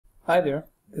Hi there,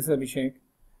 this is Abhishek,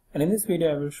 and in this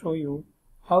video I will show you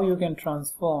how you can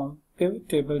transform pivot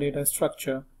table data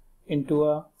structure into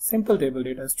a simple table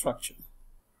data structure.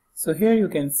 So here you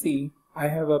can see I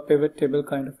have a pivot table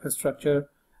kind of a structure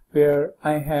where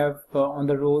I have on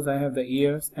the rows I have the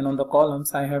years, and on the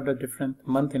columns I have the different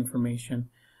month information.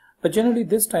 But generally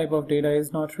this type of data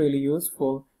is not really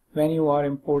useful when you are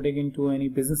importing into any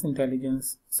business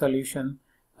intelligence solution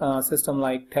system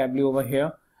like Tableau over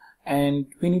here. And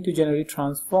we need to generally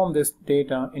transform this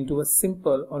data into a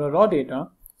simple or a raw data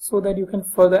so that you can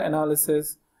further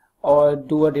analysis or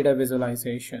do a data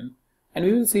visualization. And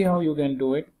we will see how you can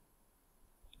do it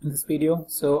in this video.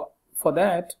 So for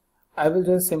that I will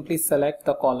just simply select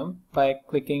the column by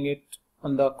clicking it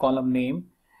on the column name,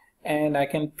 and I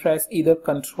can press either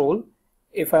control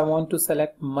if I want to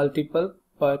select multiple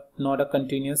but not a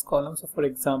continuous column. So for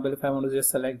example, if I want to just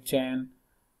select Jan,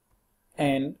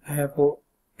 and I have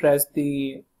pressed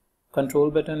the control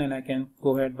button, and I can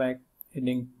go ahead by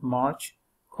hitting March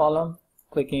column,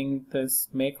 clicking this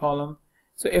May column.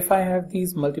 So if I have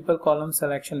these multiple column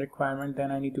selection requirement,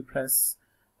 then I need to press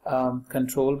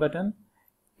control button.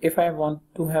 If I want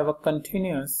to have a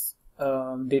continuous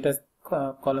data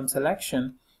column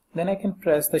selection, then I can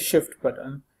press the shift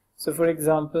button. So for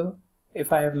example,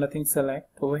 if I have nothing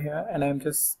select over here and I'm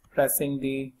just pressing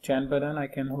the Jan button, I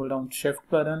can hold down shift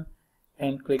button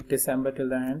and click December till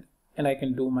the end, and I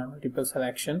can do my multiple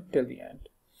selection till the end.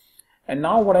 And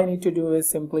now what I need to do is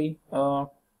simply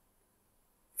from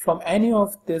any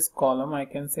of this column I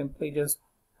can simply just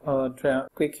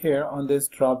click here on this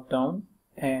drop down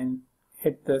and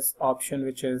hit this option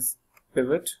which is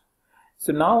pivot.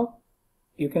 So now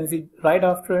you can see right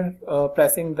after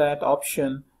pressing that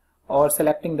option or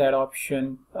selecting that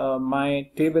option,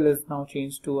 my table is now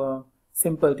changed to a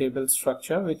simple table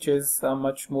structure, which is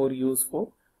much more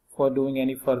useful for doing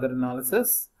any further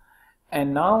analysis.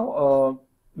 And now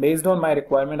based on my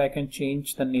requirement I can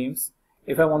change the names.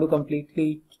 If I want to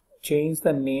completely change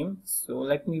the name, so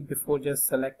let me before just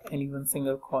select any one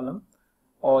single column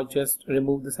or just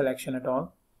remove the selection at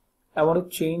all. I want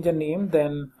to change a name,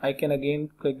 then I can again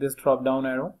click this drop down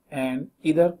arrow and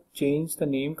either change the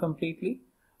name completely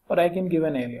or I can give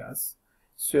an alias.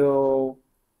 So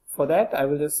for that I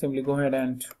will just simply go ahead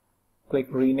and click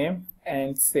rename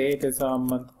and say it is a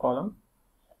month column,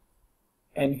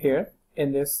 and here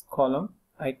in this column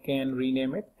I can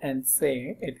rename it and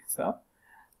say it is a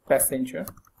passenger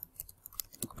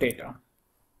data.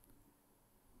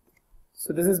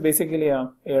 So this is basically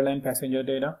a airline passenger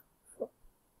data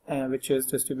which is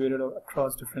distributed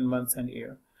across different months and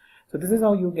year. So this is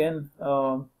how you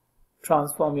can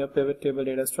transform your pivot table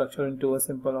data structure into a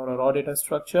simple or a raw data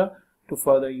structure to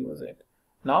further use it.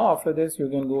 Now after this you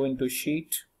can go into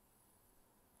sheet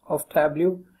of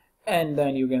Tableau, and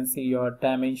then you can see your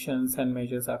dimensions and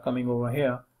measures are coming over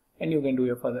here, and you can do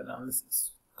your further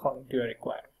analysis according to your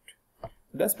requirement.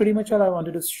 That's pretty much all I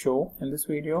wanted to show in this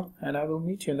video, and I will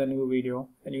meet you in the new video,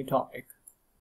 a new topic.